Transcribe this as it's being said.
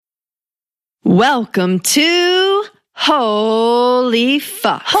Welcome to Holy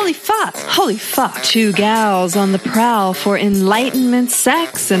Fuck. Holy Fuck. Holy Fuck. Two gals on the prowl for enlightenment,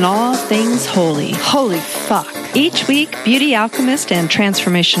 sex, and all things holy. Holy Fuck. Each week, beauty alchemist and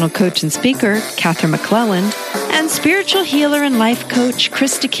transformational coach and speaker, Catherine McClelland, and spiritual healer and life coach,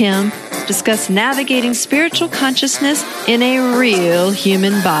 Krista Kim, discuss navigating spiritual consciousness in a real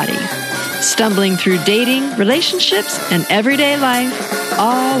human body. Stumbling through dating, relationships, and everyday life,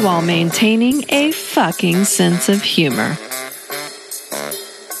 all while maintaining a fucking sense of humor.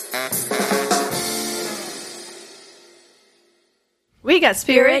 We got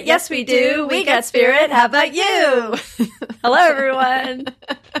spirit. Yes, we do. We got spirit. How about you? Hello, everyone.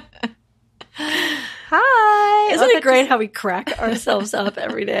 Hi. Isn't it great how we crack ourselves up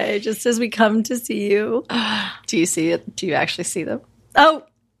every day just as we come to see you? Do you see it? Do you actually see them? Oh,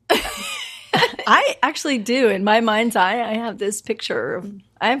 I actually do. In my mind's eye, I have this picture of,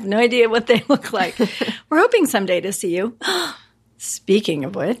 I have no idea what they look like. We're hoping someday to see you. Speaking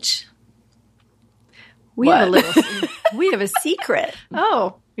of which, we have a secret.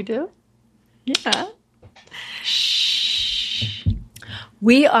 Oh, we do? Yeah. Shh.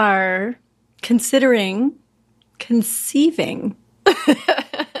 We are considering conceiving.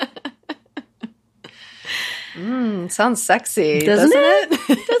 Sounds sexy, doesn't it?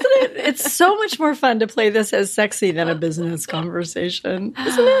 Doesn't it? It's so much more fun to play this as sexy than a business conversation,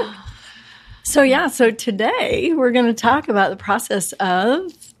 isn't it? So today we're going to talk about the process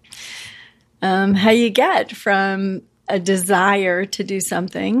of how you get from a desire to do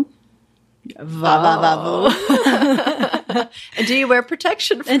something. And do you wear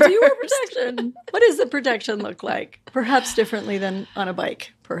protection first? And do you wear protection? What does the protection look like? Perhaps differently than on a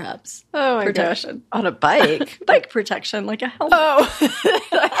bike, perhaps. Oh, my protection. gosh. On a bike? Bike protection, like a helmet. Oh,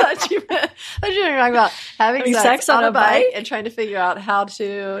 I thought you were talking about having sex on a bike and trying to figure out how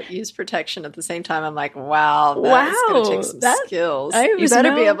to use protection at the same time. I'm like, wow, that's going to take some skills. You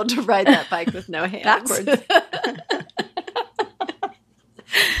better be able to ride that bike with no hands. Backwards.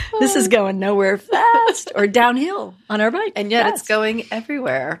 This is going nowhere fast or downhill on our bike. And yet it's going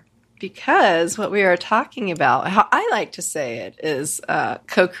everywhere because what we are talking about, how I like to say it, is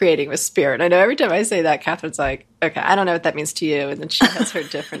co-creating with spirit. I know every time I say that, Catherine's like, okay, I don't know what that means to you. And then she has her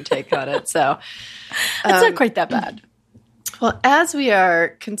different take on it. So it's not quite that bad. Well, as we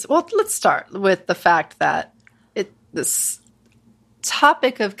are, let's start with the fact that this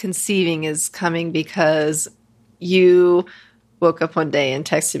topic of conceiving is coming because you woke up one day and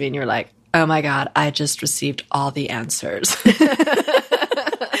texted me and you're like, oh my God, I just received all the answers.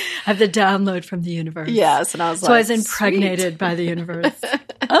 I have the download from the universe. Yes. And I was I was impregnated by the universe.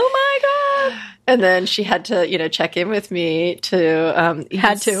 Oh my God. And then she had to, check in with me to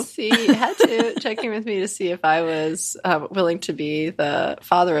had to check in with me to see if I was willing to be the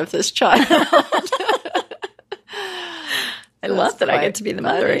father of this child. I love that I get to be the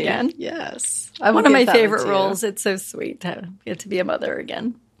mother again. Yes. One of my favorite roles. It's so sweet to get to be a mother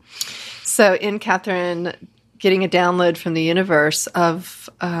again. So in Catherine getting a download from the universe of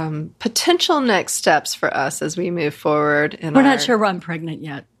potential next steps for us as we move forward. We're not sure I'm pregnant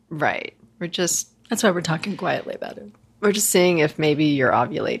yet. Right. That's why we're talking quietly about it. We're just seeing if maybe you're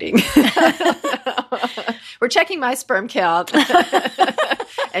ovulating. We're checking my sperm count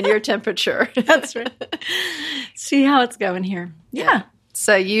and your temperature. That's right. See how it's going here. Yeah.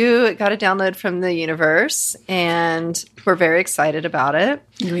 So you got a download from the universe, and we're very excited about it.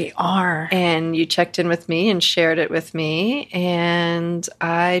 We are. And you checked in with me and shared it with me, and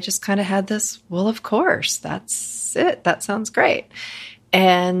I just kind of had this, well, of course, that's it. That sounds great.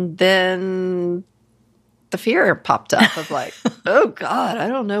 And then the fear popped up of like, oh God, I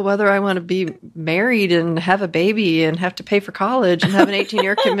don't know whether I want to be married and have a baby and have to pay for college and have an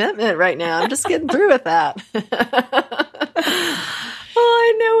 18-year commitment right now. I'm just getting through with that.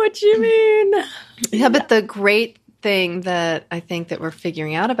 I know what you mean. Yeah, but the great thing that I think that we're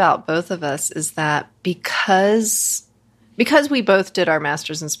figuring out about both of us is that because we both did our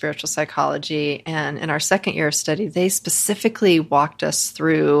master's in spiritual psychology, and in our second year of study, they specifically walked us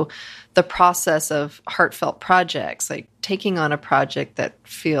through the process of heartfelt projects, like taking on a project that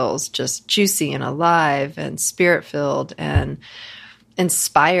feels just juicy and alive and spirit-filled and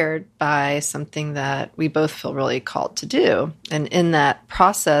inspired by something that we both feel really called to do. And in that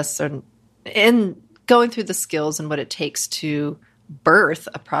process, and in going through the skills and what it takes to birth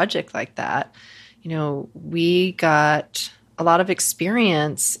a project like that, we got a lot of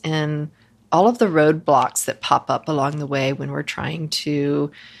experience in all of the roadblocks that pop up along the way when we're trying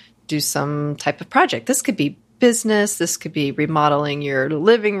to do some type of project. This could be business. This could be remodeling your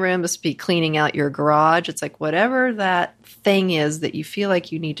living room. This could be cleaning out your garage. It's like whatever that thing is that you feel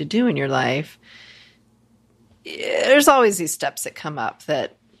like you need to do in your life, there's always these steps that come up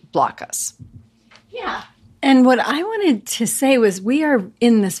that block us. Yeah. And what I wanted to say was we are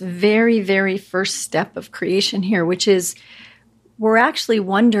in this very, very first step of creation here, which is we're actually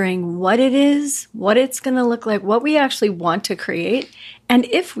wondering what it is, what it's going to look like, what we actually want to create, and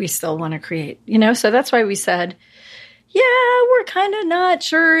if we still want to create, So that's why we said, yeah, we're kind of not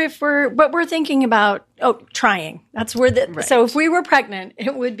sure but we're thinking about, trying. That's where right. So if we were pregnant,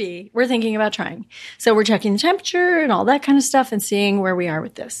 we're thinking about trying. So we're checking the temperature and all that kind of stuff and seeing where we are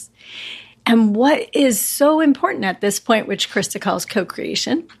with this. And what is so important at this point, which Krista calls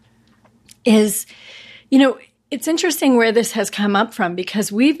co-creation, is, it's interesting where this has come up from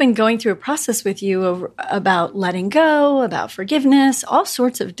because we've been going through a process with you about letting go, about forgiveness, all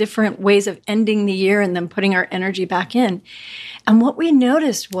sorts of different ways of ending the year and then putting our energy back in. And what we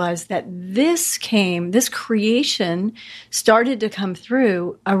noticed was that this creation started to come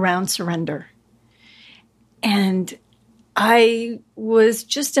through around surrender. And I was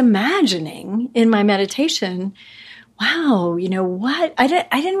just imagining in my meditation, wow, you know what? I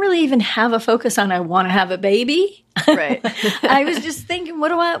didn't really even have a focus on I want to have a baby. Right. I was just thinking,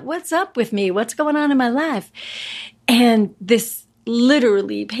 what's up with me? What's going on in my life? And this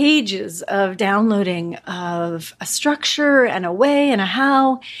literally pages of downloading of a structure and a way and a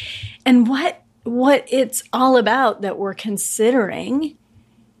how. And what it's all about that we're considering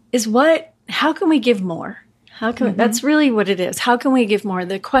is how can we give more? How can that's really what it is. How can we give more?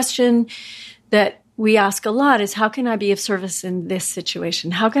 The question that we ask a lot is, how can I be of service in this situation?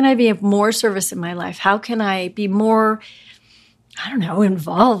 How can I be of more service in my life? How can I be more,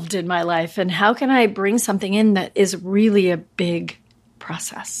 involved in my life? And how can I bring something in that is really a big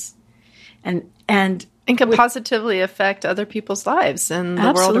process? And can positively affect other people's lives and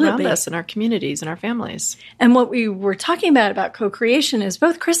the world around us and our communities and our families. And what we were talking about co-creation is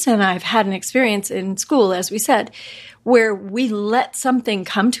both Krista and I have had an experience in school, as we said, where we let something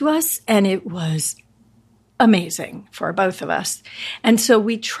come to us and it was amazing for both of us. And so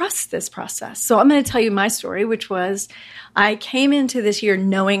we trust this process. So I'm going to tell you my story, which was I came into this year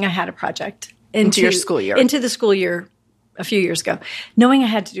knowing I had a project. Into your school year. Into the school year a few years ago, knowing I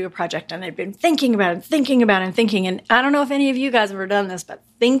had to do a project. And I'd been thinking about it. And I don't know if any of you guys have ever done this, but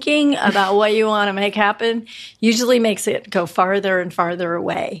thinking about what you want to make happen usually makes it go farther and farther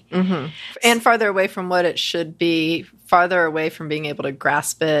away. Mm-hmm. And farther away from what it should be, farther away from being able to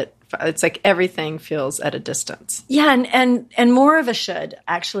grasp it. It's like everything feels at a distance. Yeah, and more of a should,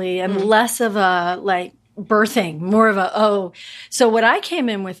 actually, and less of a birthing, more of a So what I came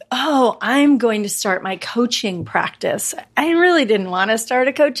in with, I'm going to start my coaching practice. I really didn't want to start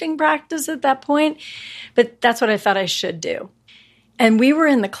a coaching practice at that point, but that's what I thought I should do. And we were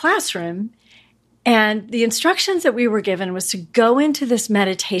in the classroom, and the instructions that we were given was to go into this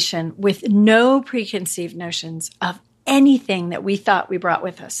meditation with no preconceived notions of anything that we thought we brought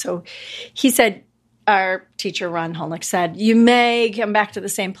with us. So he said, our teacher, Ron Holnick, said, you may come back to the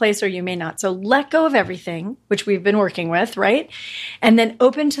same place or you may not. So let go of everything, which we've been working with, right? And then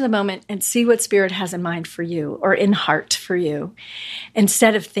open to the moment and see what Spirit has in mind for you or in heart for you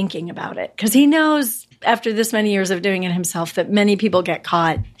instead of thinking about it. Because he knows after this many years of doing it himself that many people get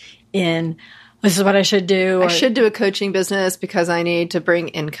caught in, this is what I should do. I should do a coaching business because I need to bring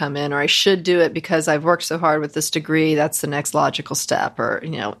income in, or I should do it because I've worked so hard with this degree. That's the next logical step, or,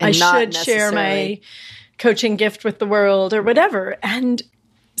 and I should share my coaching gift with the world or whatever. And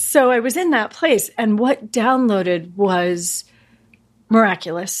so I was in that place, and what downloaded was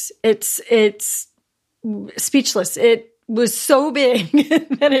miraculous. It's speechless. It was so big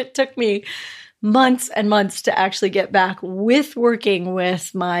that it took me months and months to actually get back with working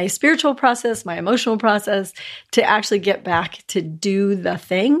with my spiritual process, my emotional process, to actually get back to do the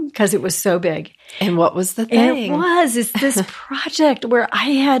thing because it was so big. And what was the thing? It's this project where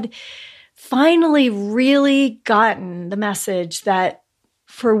I had finally really gotten the message that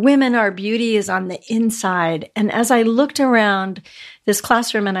for women, our beauty is on the inside. And as I looked around this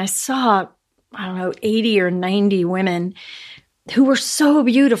classroom and I saw, 80 or 90 women who were so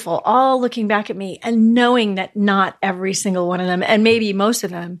beautiful, all looking back at me and knowing that not every single one of them, and maybe most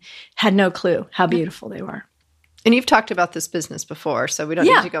of them, had no clue how beautiful they were. And you've talked about this business before, so we don't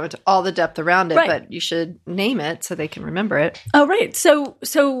need to go into all the depth around it, but you should name it so they can remember it. Oh, right. So,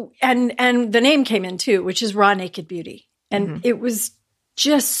 and the name came in too, which is Raw Naked Beauty. And it was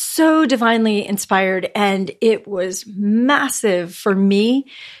just so divinely inspired, and it was massive for me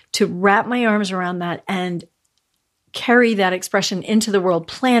to wrap my arms around that and carry that expression into the world,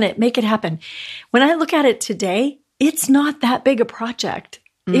 plan it, make it happen. When I look at it today, it's not that big a project.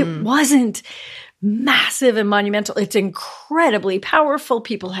 It wasn't massive and monumental. It's incredibly powerful.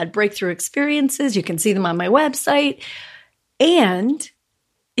 People had breakthrough experiences. You can see them on my website. And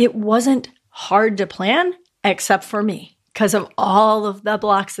it wasn't hard to plan except for me because of all of the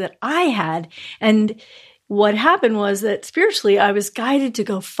blocks that I had. And what happened was that spiritually, I was guided to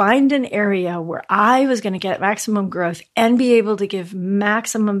go find an area where I was going to get maximum growth and be able to give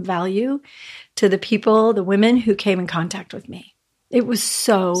maximum value to the people, the women who came in contact with me. It was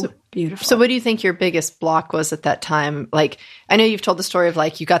so beautiful. So what do you think your biggest block was at that time? Like, I know you've told the story of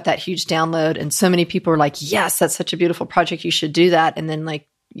like, you got that huge download and so many people were like, yes, that's such a beautiful project. You should do that. And then like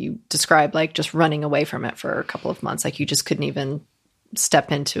you described like just running away from it for a couple of months. Like you just couldn't even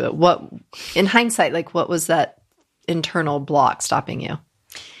step into it. What, in hindsight, like what was that internal block stopping you?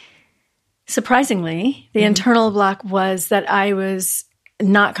 Surprisingly, the internal block was that I was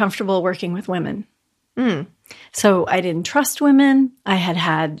not comfortable working with women. So I didn't trust women. I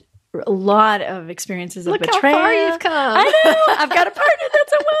had a lot of experiences of betrayal. Look how far you've come. I know. I've got a partner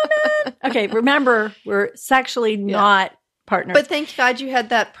that's a woman. Okay, remember, we're sexually not partners. But thank God you had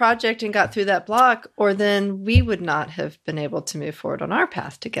that project and got through that block, or then we would not have been able to move forward on our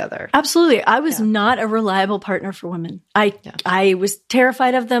path together. Absolutely. I was not a reliable partner for women. I was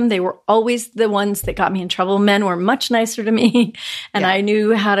terrified of them. They were always the ones that got me in trouble. Men were much nicer to me, and I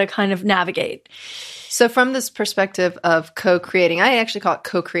knew how to kind of navigate. So from this perspective of co-creating, I actually call it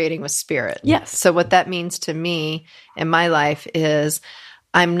co-creating with spirit. Yes. So what that means to me in my life is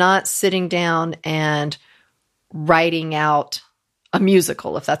I'm not sitting down and writing out a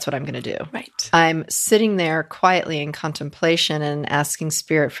musical, if that's what I'm going to do. Right. I'm sitting there quietly in contemplation and asking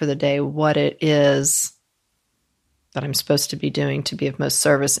spirit for the day what it is that I'm supposed to be doing to be of most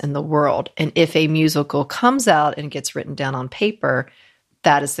service in the world. And if a musical comes out and gets written down on paper,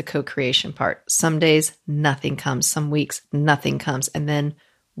 that is the co-creation part. Some days, nothing comes. Some weeks, nothing comes. And then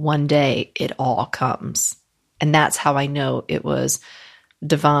one day, it all comes. And that's how I know it was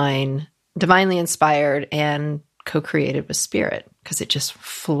divinely inspired and co-created with spirit, because it just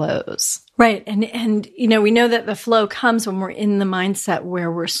flows. Right. And you know, we know that the flow comes when we're in the mindset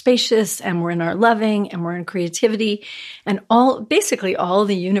where we're spacious and we're in our loving and we're in creativity, and basically all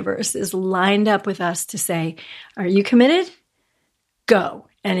the universe is lined up with us to say, are you committed? Go.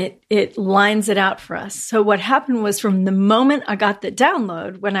 And it lines it out for us. So what happened was, from the moment I got the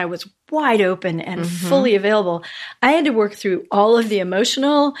download, when I was wide open and fully available, I had to work through all of the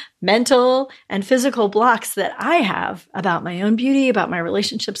emotional, mental, and physical blocks that I have about my own beauty, about my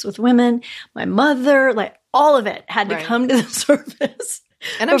relationships with women, my mother, like all of it had to come to the surface.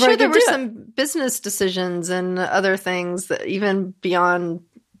 And I'm sure there were some business decisions and other things that even beyond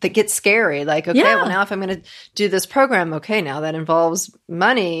that get scary. Like, okay, well, now if I'm going to do this program, okay, now that involves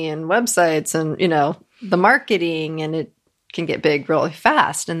money and websites and, you know, the marketing, and it can get big really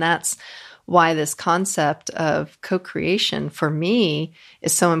fast. And that's why this concept of co-creation for me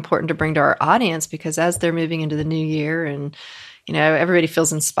is so important to bring to our audience, because as they're moving into the new year and, you know, everybody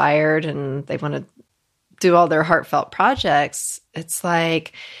feels inspired and they want to do all their heartfelt projects, it's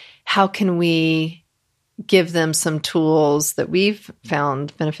like, how can we give them some tools that we've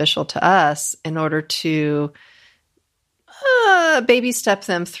found beneficial to us in order to baby step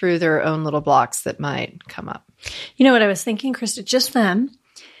them through their own little blocks that might come up. You know what I was thinking, Krista, just then,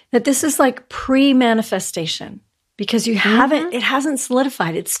 that this is like pre-manifestation, because you haven't, it hasn't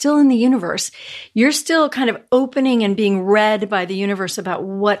solidified. It's still in the universe. You're still kind of opening and being read by the universe about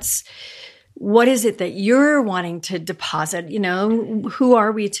what is it that you're wanting to deposit? You know, who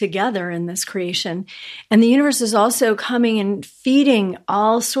are we together in this creation? And the universe is also coming and feeding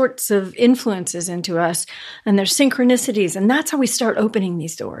all sorts of influences into us. And there's synchronicities. And that's how we start opening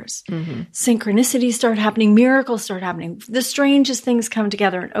these doors. Synchronicities start happening. Miracles start happening. The strangest things come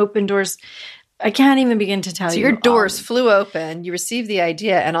together and open doors. I can't even begin to tell you. So your doors flew open, you received the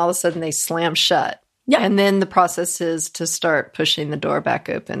idea, and all of a sudden they slam shut. Yeah. And then the process is to start pushing the door back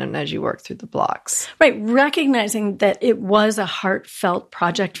open, and as you work through the blocks. Right. Recognizing that it was a heartfelt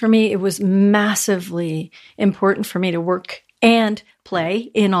project for me. It was massively important for me to work and play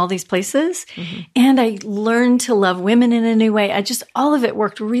in all these places. And I learned to love women in a new way. All of it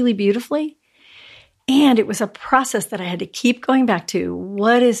worked really beautifully. And it was a process that I had to keep going back to.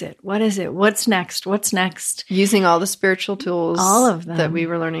 What is it? What is it? What's next? What's next? Using all the spiritual tools, all of them, that we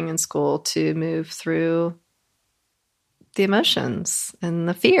were learning in school to move through the emotions and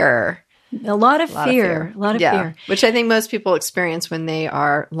the fear A lot of fear. Which I think most people experience when they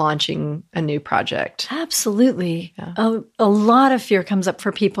are launching a new project. Absolutely. Yeah. A lot of fear comes up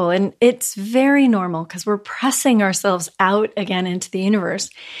for people, and it's very normal because we're pressing ourselves out again into the universe.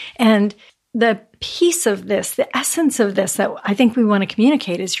 And the piece of this, the essence of this that I think we want to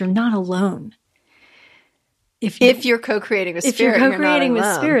communicate is you're not alone. If you're co-creating with spirit, if you're co-creating with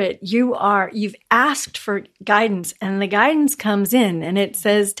spirit, you've asked for guidance, and the guidance comes in and it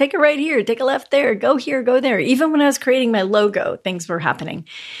says, take a right here, take a left there, go here, go there. Even when I was creating my logo, things were happening.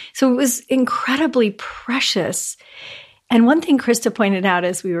 So it was incredibly precious. And one thing Krista pointed out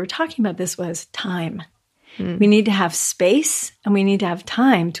as we were talking about this was time. We need to have space and we need to have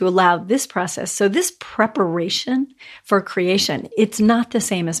time to allow this process. So this preparation for creation, it's not the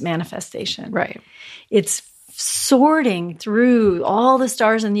same as manifestation. Right. It's sorting through all the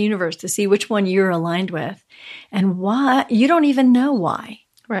stars in the universe to see which one you're aligned with and why. You don't even know why.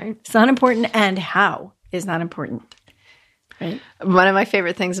 Right. It's not important, and how is not important. Right. One of my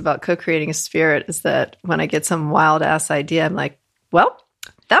favorite things about co-creating a spirit is that when I get some wild ass idea, I'm like, well,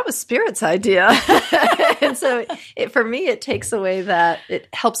 that was spirit's idea. And so for me, it takes away that, it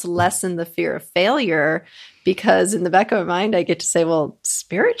helps lessen the fear of failure, because in the back of my mind, I get to say, well,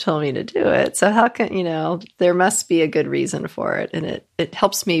 spirit told me to do it. So how can, there must be a good reason for it. And it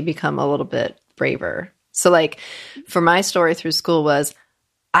helps me become a little bit braver. So like for my story through school was,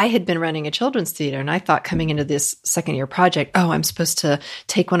 I had been running a children's theater, and I thought coming into this second year project, I'm supposed to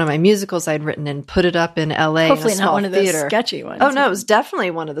take one of my musicals I'd written and put it up in LA. Hopefully in a not small one of theater. those sketchy ones. Oh, no, it was definitely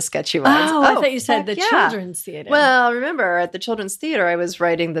one of the sketchy ones. I thought you said the children's theater. Well, remember, at the children's theater, I was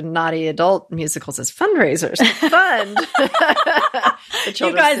writing the naughty adult musicals as fundraisers to fund the children's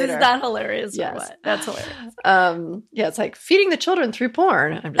You guys, theater. Is that hilarious? Yes. Or what? That's hilarious. It's like feeding the children through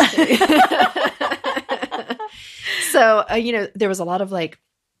porn. I'm just kidding. So, there was a lot of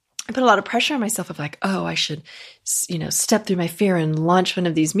I put a lot of pressure on myself of I should, step through my fear and launch one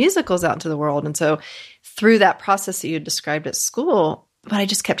of these musicals out into the world. And so through that process that you described at school, what I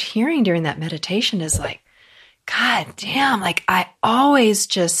just kept hearing during that meditation is God damn, I always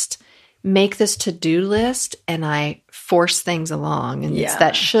just make this to-do list and I force things along, and it's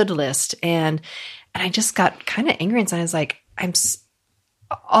that should list. And I just got kind of angry inside. I was like,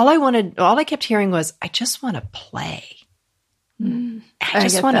 all I kept hearing was, I just want to play. I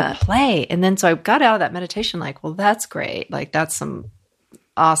just want to play. And then so I got out of that meditation well, that's great. That's some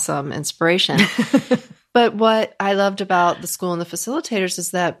awesome inspiration. But what I loved about the school and the facilitators is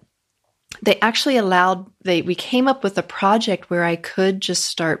that they actually we came up with a project where I could just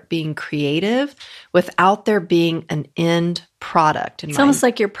start being creative without there being an end product. It's almost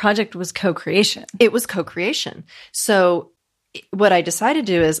like your project was co-creation. It was co-creation. So what I decided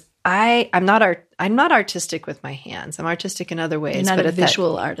to do is I'm not artistic with my hands. I'm artistic in other ways. You're not a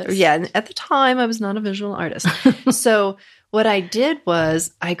visual artist. Yeah. And at the time, I was not a visual artist. So what I did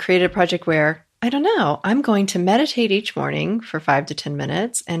was I created a project where, I don't know, I'm going to meditate each morning for 5 to 10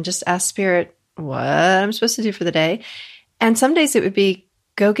 minutes and just ask spirit what I'm supposed to do for the day. And some days it would be,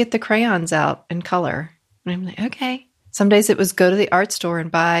 go get the crayons out and color. And I'm like, okay. Some days it was go to the art store and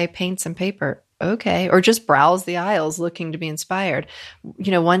buy paints and paper. Okay. Or just browse the aisles looking to be inspired.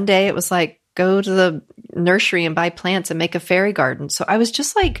 One day it was go to the nursery and buy plants and make a fairy garden. So I was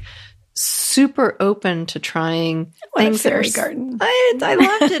just super open to trying things. Fairy garden. I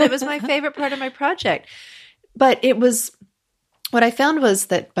loved it. It was my favorite part of my project. But what I found was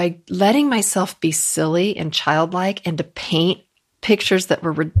that by letting myself be silly and childlike and to paint pictures that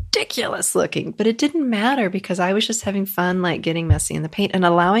were ridiculous looking, but it didn't matter because I was just having fun, getting messy in the paint and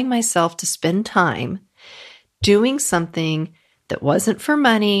allowing myself to spend time doing something that wasn't for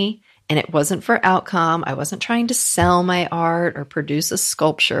money and it wasn't for outcome. I wasn't trying to sell my art or produce a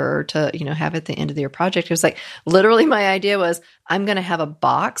sculpture to, have at the end of your project. It was literally my idea was I'm going to have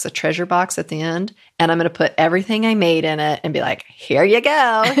a treasure box at the end, and I'm going to put everything I made in it and be like, here you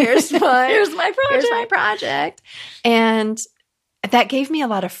go. Here's my project. And that gave me a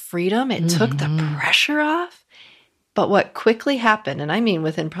lot of freedom. It took the pressure off. But what quickly happened, and I mean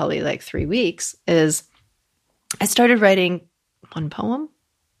within probably 3 weeks, is I started writing 1 poem,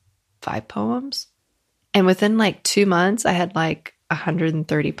 5 poems. And within 2 months, I had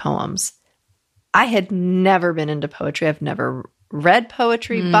 130 poems. I had never been into poetry. I've never read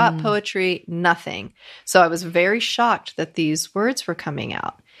poetry, bought poetry, nothing. So I was very shocked that these words were coming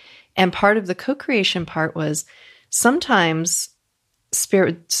out. And part of the co-creation part was sometimes spirit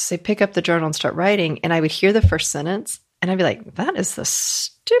would say, pick up the journal and start writing. And I would hear the first sentence and I'd be like, that is the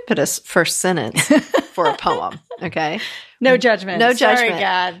stupidest first sentence for a poem. Okay. No judgment. No judgment. Sorry,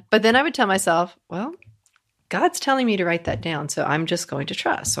 God. But then I would tell myself, well, God's telling me to write that down, so I'm just going to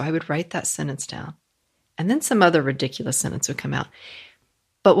trust. So I would write that sentence down. And then some other ridiculous sentence would come out.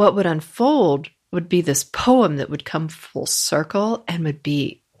 But what would unfold would be this poem that would come full circle and would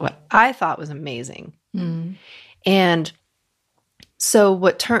be what I thought was amazing. And so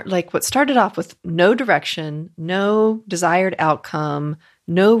what started off with no direction, no desired outcome,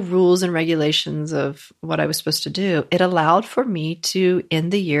 no rules and regulations of what I was supposed to do, it allowed for me to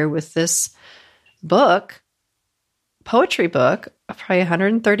end the year with this book, poetry book, of probably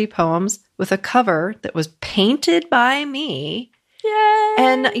 130 poems with a cover that was painted by me. Yay!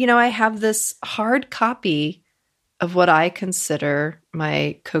 And, I have this hard copy of what I consider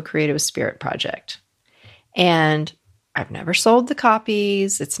my co-creative spirit project. And I've never sold the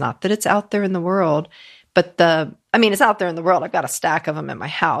copies. It's not that it's out there in the world, but it's out there in the world. I've got a stack of them at my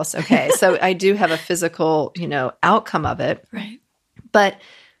house. Okay. So I do have a physical, outcome of it. Right. But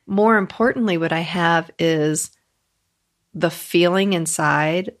more importantly, what I have is the feeling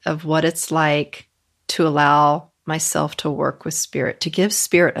inside of what it's like to allow myself to work with spirit, to give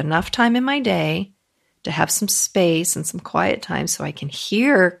spirit enough time in my day to have some space and some quiet time so I can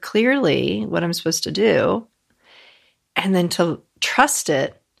hear clearly what I'm supposed to do, and then to trust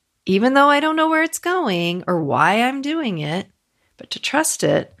it, even though I don't know where it's going or why I'm doing it, but to trust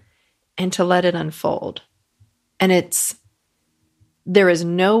it and to let it unfold. And there is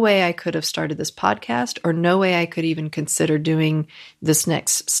no way I could have started this podcast, or no way I could even consider doing this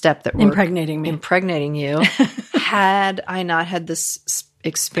next step that we're impregnating you had I not had this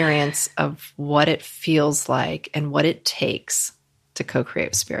experience of what it feels like and what it takes to co-create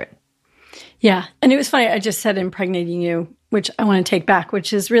with spirit. Yeah. And it was funny. I just said impregnating you, which I want to take back,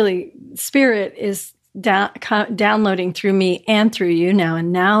 which is really spirit is downloading through me and through you now.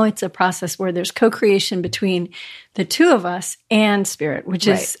 And now it's a process where there's co-creation between the two of us and spirit, which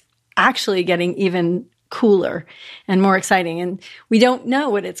is actually getting even cooler and more exciting. And we don't know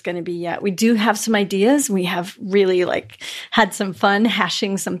what it's going to be yet. We do have some ideas. We have really had some fun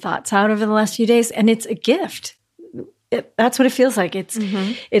hashing some thoughts out over the last few days. And it's a gift. That's what it feels like. It's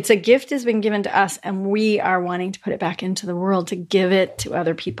a gift has been given to us, and we are wanting to put it back into the world to give it to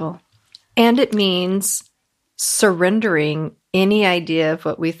other people. And it means surrendering any idea of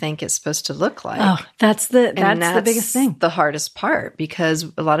what we think it's supposed to look like. Oh, that's the biggest thing. The hardest part, because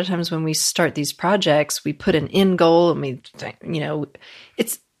a lot of times when we start these projects, we put an end goal and we think,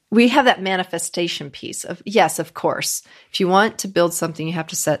 we have that manifestation piece of, yes, of course, if you want to build something, you have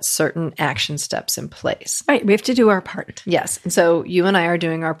to set certain action steps in place. Right. We have to do our part. Yes. And so you and I are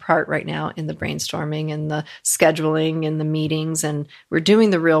doing our part right now in the brainstorming and the scheduling and the meetings, and we're doing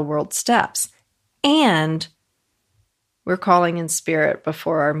the real world steps. And we're calling in spirit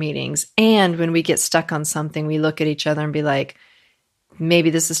before our meetings. And when we get stuck on something, we look at each other and be like, maybe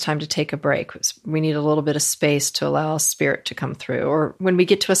this is time to take a break. We need a little bit of space to allow spirit to come through. Or when we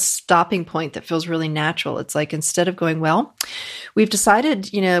get to a stopping point that feels really natural, it's like, instead of going, well, we've decided,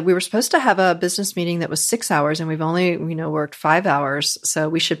 we were supposed to have a business meeting that was 6 hours and we've only, worked 5 hours. So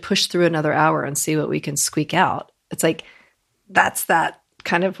we should push through another hour and see what we can squeak out. It's like, that's that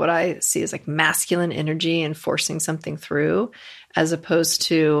kind of what I see as like masculine energy and forcing something through, as opposed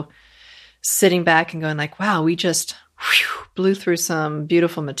to sitting back and going like, wow, we just blew through some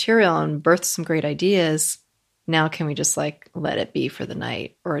beautiful material and birthed some great ideas. Now can we just let it be for the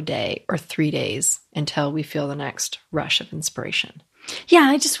night or a day or 3 days until we feel the next rush of inspiration? Yeah,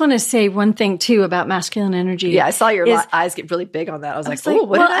 I just want to say one thing too about masculine energy. Yeah, I saw your eyes get really big on that. I was like, oh,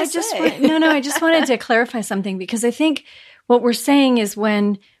 what did I say? I just wanted to clarify something, because I think what we're saying is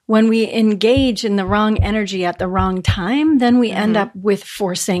when we engage in the wrong energy at the wrong time, then we end up with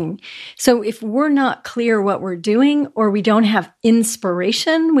forcing. So if we're not clear what we're doing, or we don't have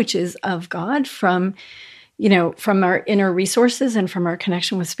inspiration, which is of God from our inner resources and from our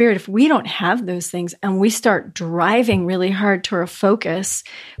connection with spirit, if we don't have those things and we start driving really hard to our focus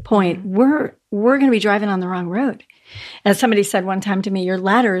point, we're going to be driving on the wrong road. As somebody said one time to me, your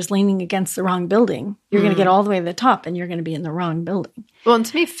ladder is leaning against the wrong building. You're going to get all the way to the top and you're going to be in the wrong building. Well, and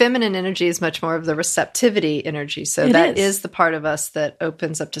to me, feminine energy is much more of the receptivity energy. So that is the part of us that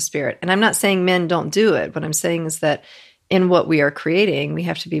opens up to spirit. And I'm not saying men don't do it. What I'm saying is that in what we are creating, we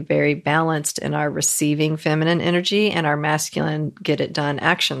have to be very balanced in our receiving feminine energy and our masculine get it done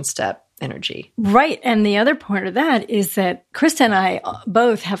action step energy. Right. And the other part of that is that Krista and I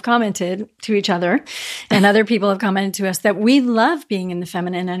both have commented to each other, and other people have commented to us, that we love being in the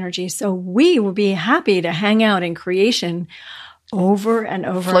feminine energy. So we will be happy to hang out in creation over and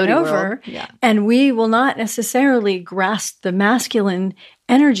over Floaty and over. world. Yeah. And we will not necessarily grasp the masculine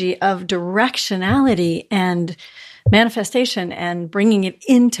energy of directionality and manifestation and bringing it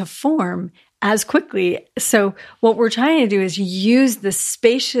into form as quickly. So what we're trying to do is use the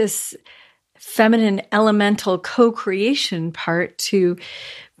spacious feminine elemental co-creation part to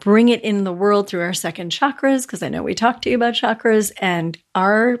bring it in the world through our second chakras, because I know we talked to you about chakras and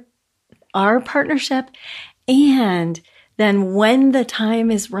our partnership. And then when the time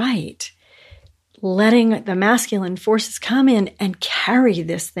is right, letting the masculine forces come in and carry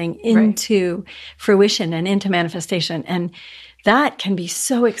this thing into fruition and into manifestation. And that can be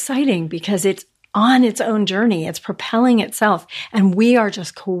so exciting because it's on its own journey. It's propelling itself. And we are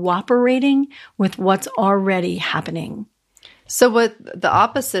just cooperating with what's already happening. So what the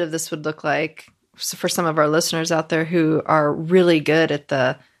opposite of this would look like for some of our listeners out there who are really good at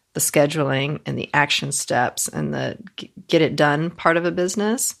the scheduling and the action steps and the get it done part of a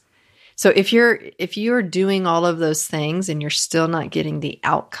business. So if you're doing all of those things and you're still not getting the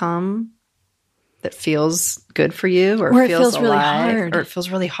outcome that feels good for you or it feels alive, really hard. or it feels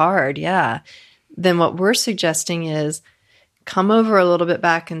really hard, then what we're suggesting is come over a little bit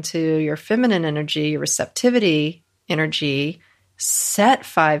back into your feminine energy, your receptivity energy, set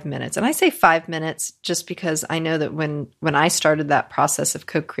 5 minutes. And I say 5 minutes just because I know that when I started that process of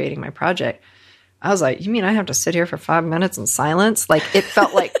co-creating my project, I was like, you mean I have to sit here for 5 minutes in silence? Like it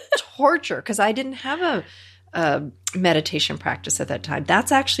felt like torture because I didn't have a meditation practice at that time.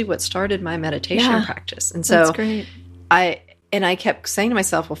 That's actually what started my meditation practice. And so that's great. I kept saying to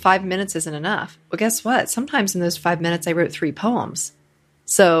myself, well, 5 minutes isn't enough. Well, guess what? Sometimes in those 5 minutes, I wrote 3 poems.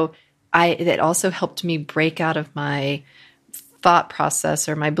 So it also helped me break out of my thought process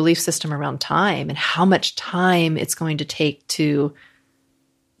or my belief system around time and how much time it's going to take to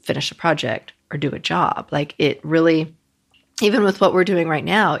finish a project or do a job. Like it really, even with what we're doing right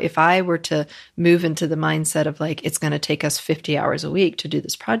now, if I were to move into the mindset of like, it's going to take us 50 hours a week to do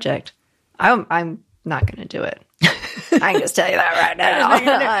this project, I'm not going to do it. I can just tell you that right now.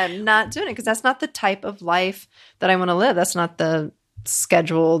 I'm not doing it because that's not the type of life that I want to live. That's not the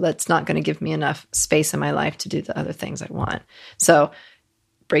schedule. That's not going to give me enough space in my life to do the other things I want. So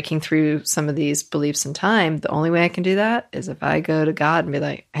breaking through some of these beliefs in time, the only way I can do that is if I go to God and be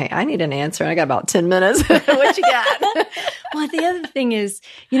like, hey, I need an answer. I got about 10 minutes. What you got? Well, the other thing is,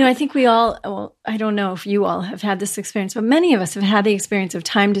 I think we all, well, I don't know if you all have had this experience, but many of us have had the experience of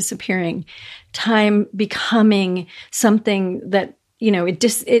time disappearing, time becoming something that,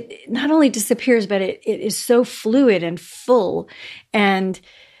 it not only disappears, but it is so fluid and full. And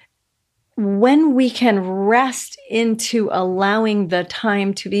when we can rest into allowing the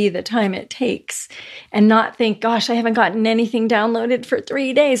time to be the time it takes and not think, gosh, I haven't gotten anything downloaded for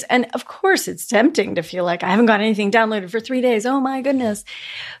 3 days. And of course, it's tempting to feel like I haven't got anything downloaded for 3 days. Oh my goodness.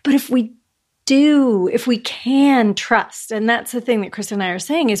 But if we can trust, and that's the thing that Krista and I are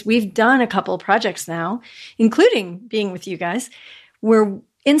saying is we've done a couple of projects now, including being with you guys, where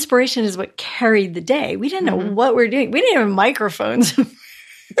inspiration is what carried the day. We didn't know what we're doing. We didn't have microphones. We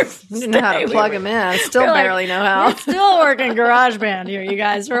didn't know how to plug them in. I still barely know how. We're still working GarageBand here, you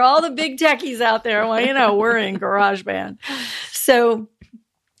guys. For all the big techies out there, well, we're in GarageBand. So,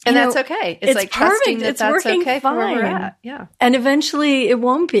 and that's okay. It's like trusting that that's working okay fine. for where we're at. Yeah. And eventually it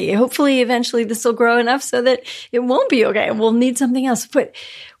won't be. Hopefully, eventually this will grow enough so that it won't be okay. We'll need something else. But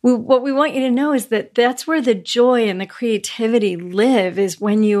what we want you to know is that that's where the joy and the creativity live, is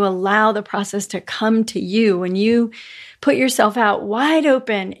when you allow the process to come to you, when you put yourself out wide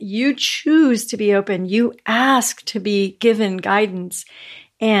open, you choose to be open, you ask to be given guidance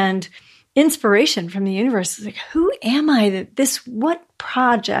and inspiration from the universe. Is like, who am I what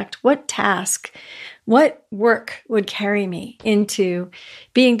project, what task, what work would carry me into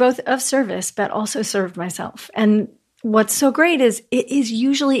being both of service, but also serve myself? And what's so great is it is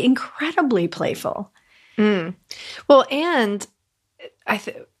usually incredibly playful. Well, and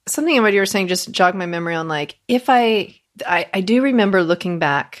something in what you were saying just jogged my memory on like, if I do remember looking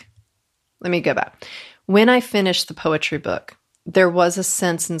back. Let me go back. When I finished the poetry book, there was a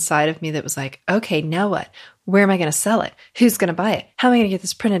sense inside of me that was like, okay, now what? Where am I going to sell it? Who's going to buy it? How am I going to get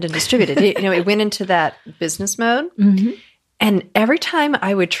this printed and distributed? It went into that business mode. Mm-hmm. And every time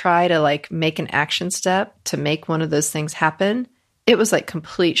I would try to like make an action step to make one of those things happen, it was like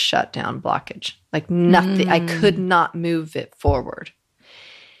complete shutdown blockage. Like nothing. I could not move it forward.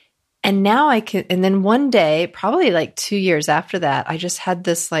 And now and then one day, probably like 2 years after that, I just had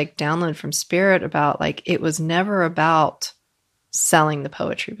this like download from Spirit about like, it was never about selling the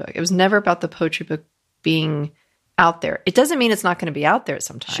poetry book. It was never about the poetry book being out there. It doesn't mean it's not going to be out there at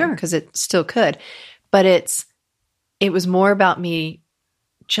some time, because it still could, but it was more about me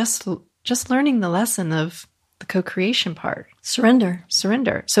just learning the lesson of the co-creation part. Surrender.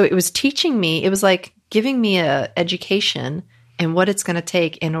 So it was teaching me, it was like giving me a education in what it's going to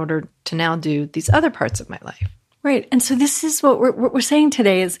take in order to now do these other parts of my life. Right. And so this is what we're saying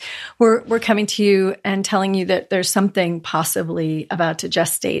today is we're coming to you and telling you that there's something possibly about to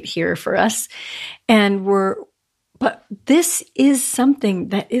gestate here for us. But this is something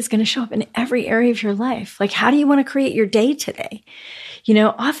that is going to show up in every area of your life. Like, how do you want to create your day today?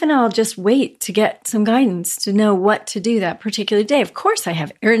 Often I'll just wait to get some guidance to know what to do that particular day. Of course, I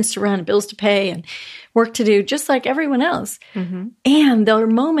have errands to run and bills to pay and work to do, just like everyone else. Mm-hmm. And there are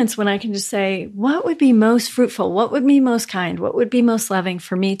moments when I can just say, what would be most fruitful? What would be most kind? What would be most loving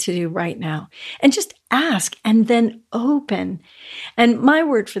for me to do right now? And just ask and then open. And my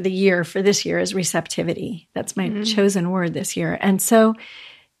word for the year, for this year, is receptivity. That's my chosen word this year. And so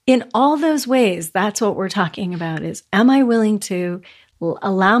in all those ways, that's what we're talking about is, am I willing to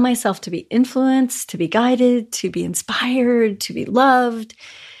allow myself to be influenced, to be guided, to be inspired, to be loved,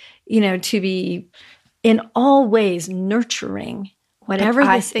 to be in all ways nurturing whatever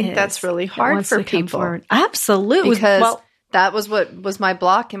this is. I think that's really hard for people. Absolutely. Because that was what was my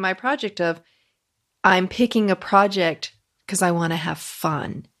block in my project of, I'm picking a project because I want to have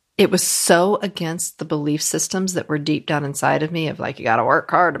fun. It was so against the belief systems that were deep down inside of me of like, you got to work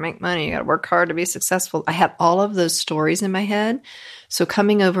hard to make money. You got to work hard to be successful. I had all of those stories in my head. So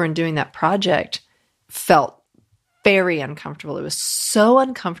coming over and doing that project felt very uncomfortable. It was so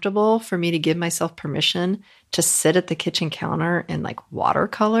uncomfortable for me to give myself permission to sit at the kitchen counter and like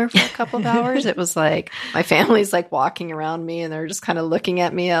watercolor for a couple of hours. It was like my family's like walking around me and they're just kind of looking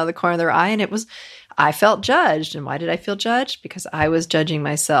at me out of the corner of their eye. And I felt judged. And why did I feel judged? Because I was judging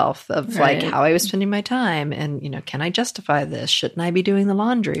myself of like how I was spending my time. And, can I justify this? Shouldn't I be doing the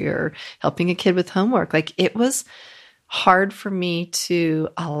laundry or helping a kid with homework? Like, it was hard for me to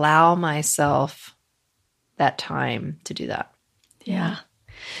allow myself that time to do that. Yeah.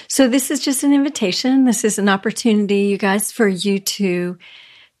 So this is just an invitation. This is an opportunity, you guys, for you to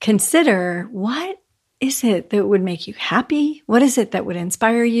consider, what is it that would make you happy? What is it that would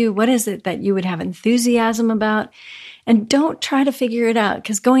inspire you? What is it that you would have enthusiasm about? And don't try to figure it out,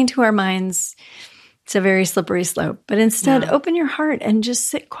 because going to our minds, it's a very slippery slope. But instead, open your heart and just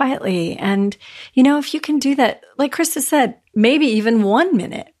sit quietly. And, if you can do that, like Krista said, maybe even 1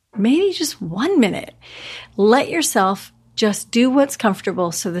 minute, maybe just 1 minute, let yourself just do what's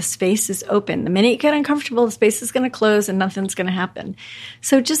comfortable so the space is open. The minute you get uncomfortable, the space is going to close and nothing's going to happen.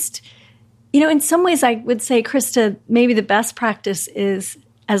 So just, in some ways I would say, Krista, maybe the best practice is,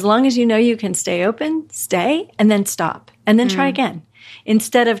 as long as you can stay open, stay, and then stop, and then try again.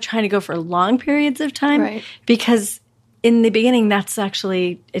 Instead of trying to go for long periods of time, because in the beginning, that's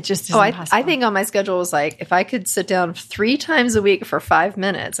actually, it just isn't possible. I think on my schedule was like, if I could sit down 3 times a week for 5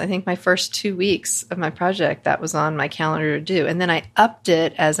 minutes, I think my first 2 weeks of my project, that was on my calendar to do. And then I upped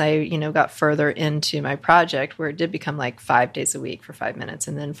it as I, got further into my project, where it did become like 5 days a week for 5 minutes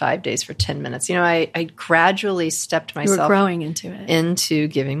and then 5 days for 10 minutes. I gradually stepped myself you were growing into it, into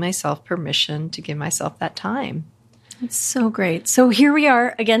giving myself permission to give myself that time. It's so great. So here we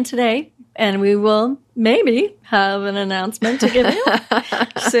are again today, and we will maybe have an announcement to give you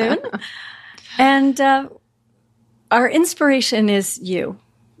soon. And our inspiration is you.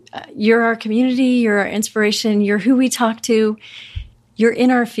 You're our community. You're our inspiration. You're who we talk to. You're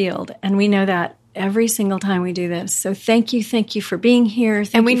in our field, and we know that every single time we do this. So thank you for being here.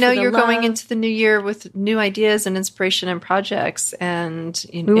 And we know you're going into the new year with new ideas and inspiration and projects. And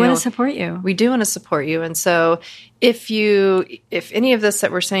we want to support you. We do want to support you. And so if any of this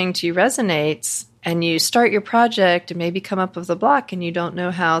that we're saying to you resonates, and you start your project and maybe come up with a block and you don't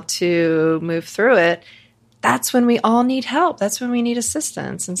know how to move through it, that's when we all need help. That's when we need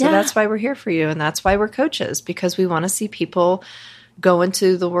assistance. And so that's why we're here for you. And that's why we're coaches, because we want to see people go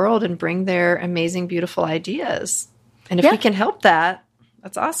into the world and bring their amazing, beautiful ideas. And if we can help that,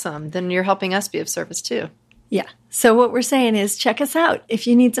 that's awesome. Then you're helping us be of service too. Yeah. So what we're saying is, check us out if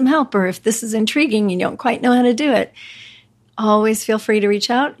you need some help, or if this is intriguing, you don't quite know how to do it. Always feel free to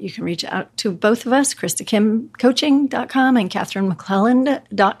reach out. You can reach out to both of us, KristaKimCoaching.com and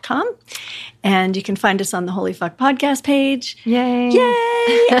KatherineMcClelland.com. And you can find us on the Holy Fuck podcast page. Yay.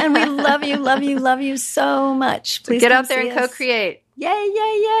 Yay. And we love you so much. Please get out there and co-create.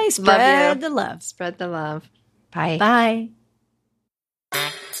 Yay. Spread the love. Spread the love. Bye. Bye.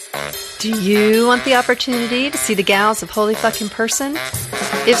 Do you want the opportunity to see the gals of Holy Fuck in person?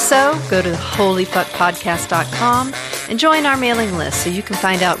 If so, go to holyfuckpodcast.com and join our mailing list so you can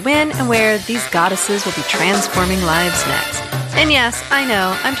find out when and where these goddesses will be transforming lives next. And yes, I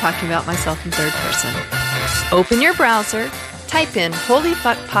know, I'm talking about myself in third person. Open your browser, type in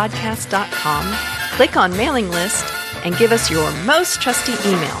holyfuckpodcast.com, click on mailing list, and give us your most trusty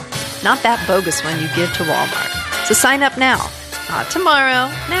email. not that bogus one you give to Walmart. So sign up now. Not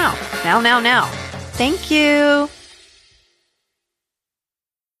tomorrow. Now. Now. Thank you.